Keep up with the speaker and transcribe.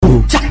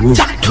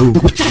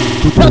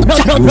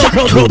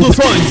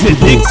Produções e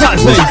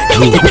mixagens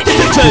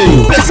DJ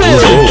PC.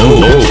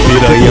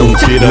 Piranhão,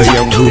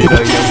 piranhão,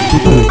 piranhão.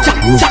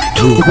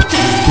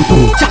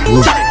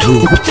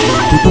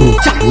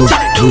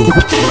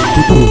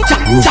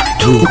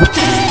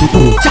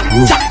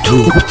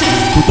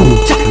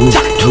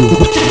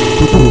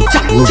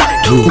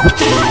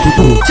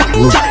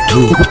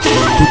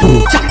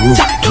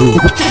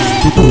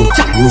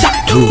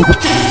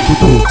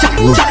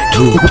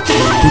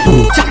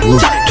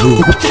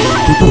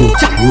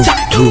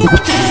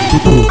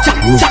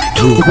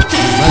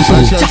 Mas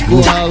acha as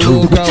porra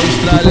louca,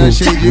 Austrália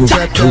cheio de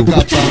pepeca pra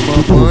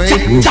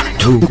mamãe.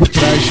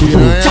 Traz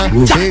piranha,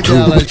 rei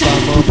delas pra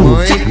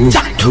mamãe.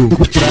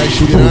 Traz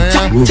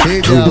piranha,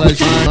 rei delas.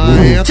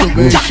 Marrento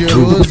bem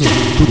cheiroso,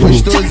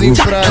 gostosinho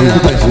pra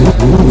elas.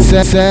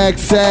 Sex,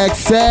 sex, sex,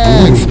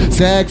 sex,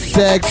 sex,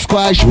 sex com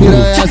as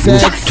piranha.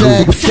 Sex,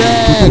 sex,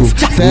 sex,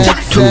 sex,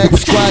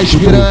 sex com as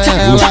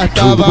piranha. Ela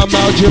tava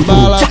mal de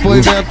bala, foi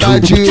inventar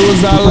de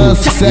usar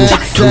lança. Sex,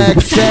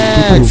 sex,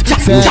 sex,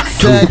 sex,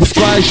 sex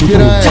com as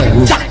piranha.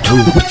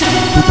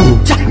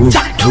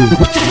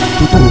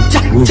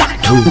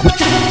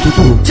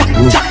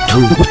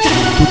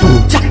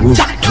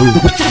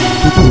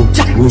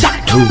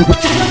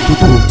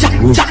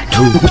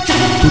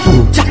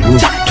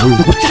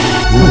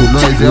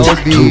 Nós é o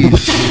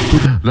bicho,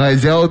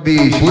 nós é o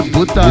bicho.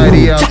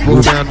 Putaria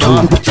por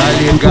menor, tá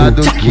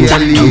ligado que é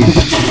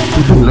lixo.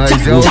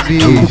 Nós é o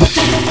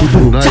bicho,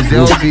 nós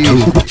é o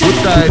bicho.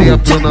 Putaria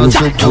pro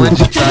nosso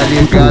bonde, tá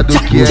ligado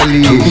que é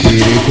lixo.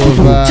 Virei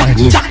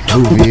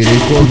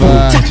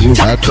covarde,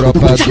 a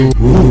tropa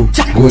do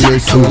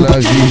coleciona a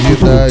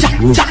virgindade.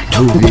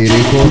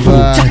 Virei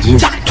covarde,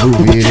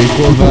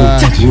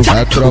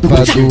 a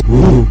tropa do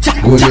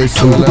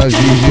coleciona a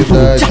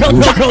virgindade.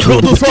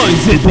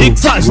 Produções e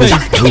mixagens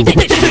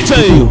DJ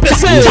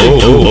PC.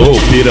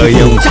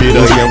 Piranhão, piranhão,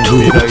 piranhão.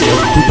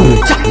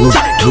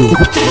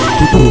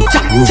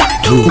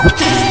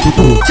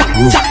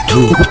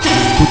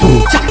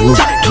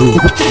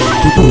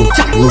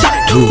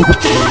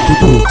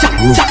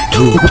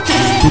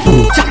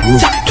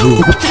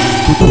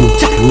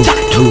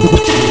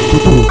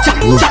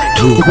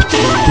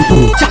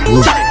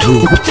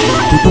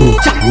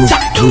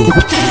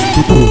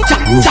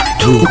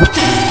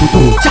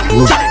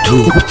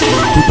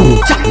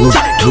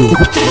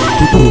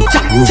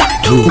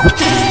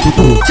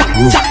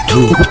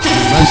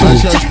 Mas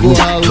acha as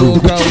porra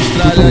louca,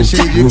 Austrália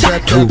cheio de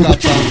pepeca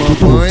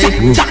pra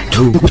mamãe.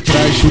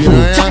 Traz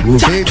piranha,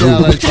 rei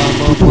delas pra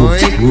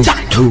mamãe.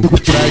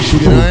 Traz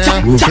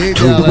piranha, rei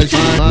delas.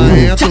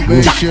 Marrento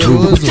bem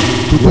cheiroso,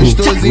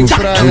 gostosinho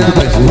pra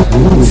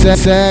elas. Sex,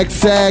 sex,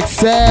 sex,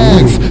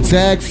 sex,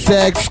 sex,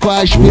 sex com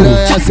as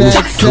piranha. Sex,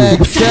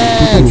 sex,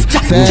 sex,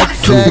 sex,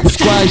 sex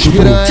com as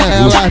piranha.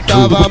 Ela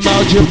tava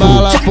mal de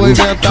bala, foi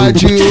inventar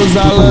de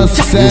usar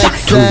lança. Sex,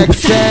 sex,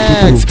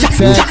 sex,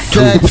 sex,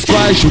 sex com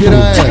as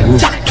piranha.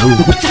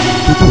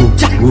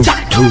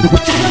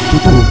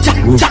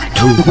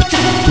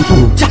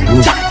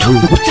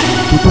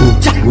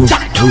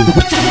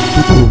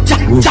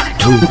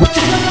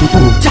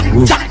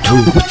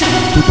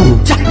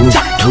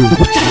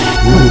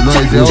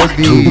 Nós é o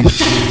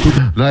bicho,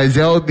 nós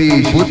é o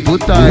bicho.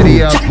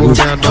 Putaria por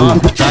menor,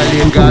 tá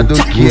ligado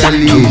que é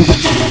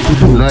lixo.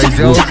 Nós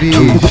é o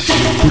bicho,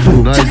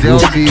 nós é o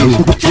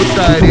bicho.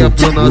 Putaria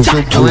pro nosso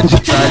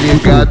bonde, tá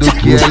ligado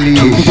que é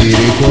lixo.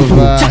 Virei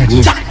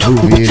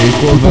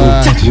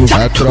covarde,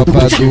 a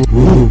tropa do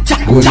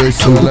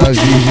coleciona a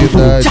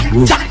virgindade.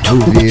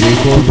 Virei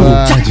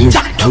covarde,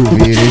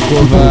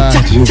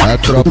 a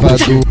tropa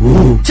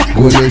do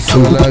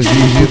coleciona a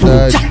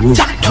virgindade.